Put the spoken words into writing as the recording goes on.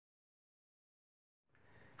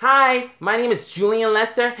Hi, my name is Julian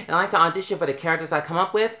Lester, and I like to audition for the characters I come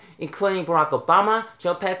up with, including Barack Obama,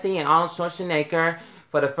 Joe Pesci, and Arnold Schwarzenegger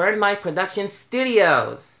for the Vern Production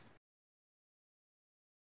Studios.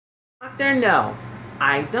 Doctor, no.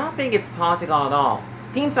 I don't think it's political at all.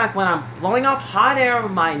 Seems like when I'm blowing off hot air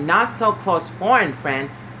with my not-so-close foreign friend,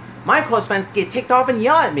 my close friends get ticked off and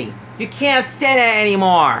yell at me. You can't say that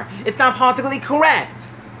anymore. It's not politically correct.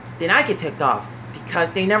 Then I get ticked off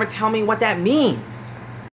because they never tell me what that means.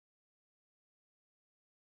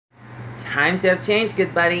 Times have changed,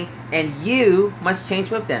 good buddy, and you must change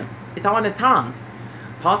with them. It's all in the tongue.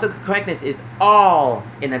 Political correctness is all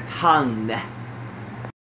in the tongue.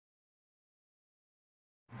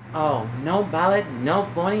 Oh, no ballot, no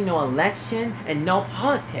voting, no election, and no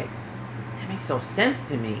politics. That makes no sense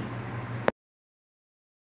to me.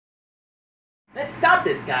 Let's stop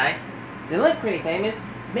this, guys. They look pretty famous.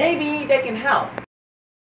 Maybe they can help.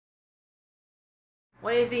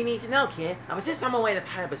 What does he need to know, kid? I was just on my way to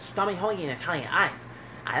pipe up a stormy hoagie and Italian ice.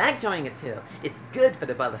 I like joining it too. It's good for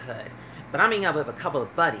the brotherhood. But I'm meeting up with a couple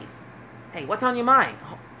of buddies. Hey, what's on your mind?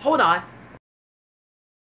 Hold on.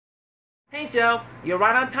 Hey Joe, you're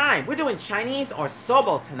right on time. We're doing Chinese or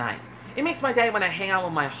Sobo tonight. It makes my day when I hang out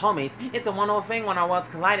with my homies. It's a wonderful thing when our worlds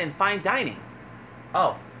collide in fine dining.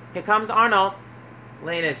 Oh, here comes Arnold.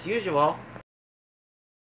 Late as usual.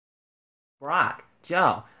 Brock,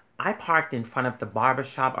 Joe, I parked in front of the barber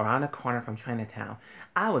shop around the corner from Chinatown.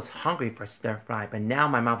 I was hungry for stir fry, but now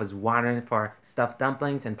my mouth is watering for stuffed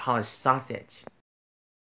dumplings and polished sausage.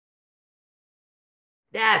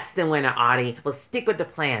 That's the winner, Audie. We'll stick with the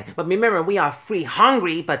plan. But remember, we are free,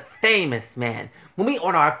 hungry, but famous, man. When we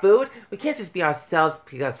order our food, we can't just be ourselves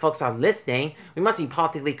because folks are listening. We must be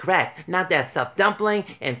politically correct. Not that stuffed dumpling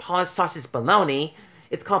and polished sausage bologna.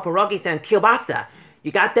 It's called pierogies and kielbasa.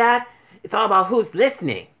 You got that? It's all about who's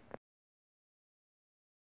listening.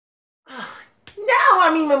 Now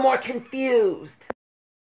I'm even more confused.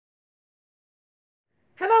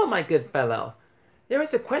 Hello, my good fellow. There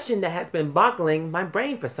is a question that has been boggling my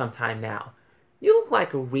brain for some time now. You look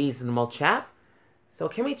like a reasonable chap. So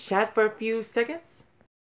can we chat for a few seconds?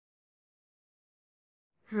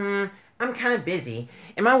 I'm kind of busy,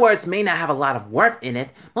 and my words may not have a lot of worth in it.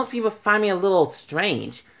 Most people find me a little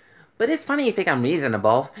strange. But it's funny you think I'm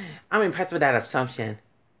reasonable. I'm impressed with that assumption.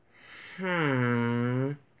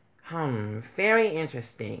 Very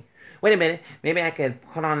interesting. Wait a minute, maybe I could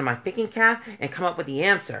put on my thinking cap and come up with the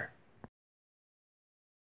answer.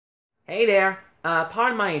 Hey there,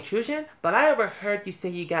 pardon my intrusion, but I overheard you say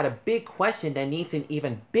you got a big question that needs an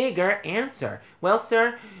even bigger answer. Well,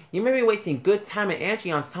 sir, you may be wasting good time and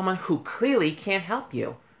energy on someone who clearly can't help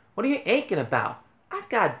you. What are you aching about? I've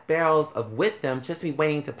got barrels of wisdom just to be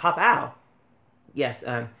waiting to pop out. Yes,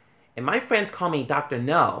 and my friends call me Dr.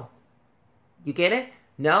 No. You get it?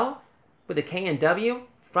 No? With a K and W,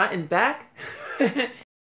 front and back?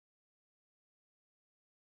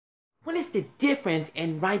 What is the difference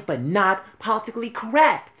in right but not politically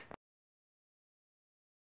correct?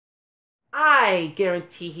 I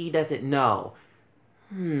guarantee he doesn't know.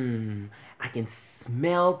 I can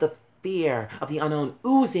smell the fear of the unknown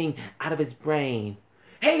oozing out of his brain.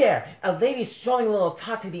 Hey there, a lady's showing a little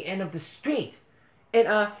tot to the end of the street. And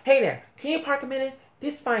hey there, can you park a minute?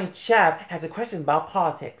 This fine chap has a question about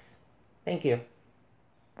politics. Thank you.